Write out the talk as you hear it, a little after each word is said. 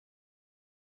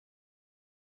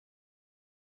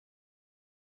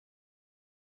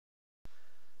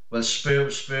Well, sperm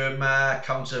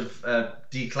counts have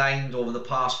declined over the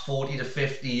past 40 to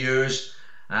 50 years,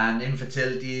 and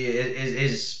infertility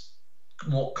is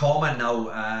more common now,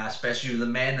 especially with the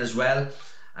men as well.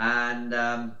 And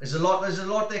there's a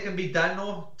lot that can be done.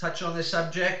 Though, touch on this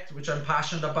subject, which I'm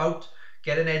passionate about,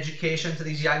 getting education to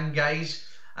these young guys.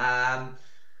 Um,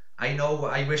 I know,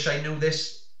 I wish I knew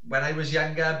this when I was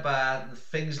younger, but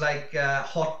things like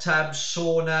hot tubs,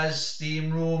 saunas,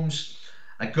 steam rooms,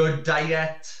 a good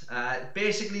diet,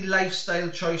 basically lifestyle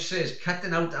choices,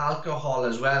 cutting out alcohol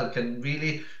as well can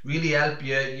really help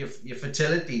your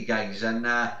fertility, guys. And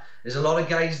there's a lot of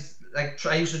guys, like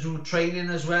I used to do training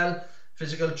as well,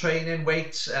 physical training,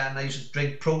 weights, and I used to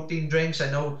drink protein drinks.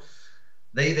 I know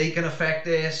they can affect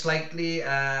it slightly,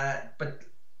 but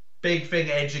big thing,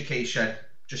 education.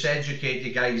 Just educate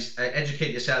you guys,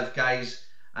 educate yourself, guys,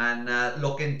 and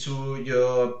look into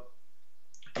your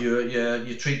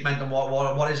treatment and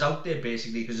what is out there,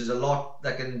 basically, because there's a lot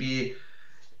that can be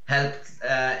helped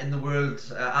in the world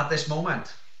at this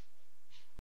moment.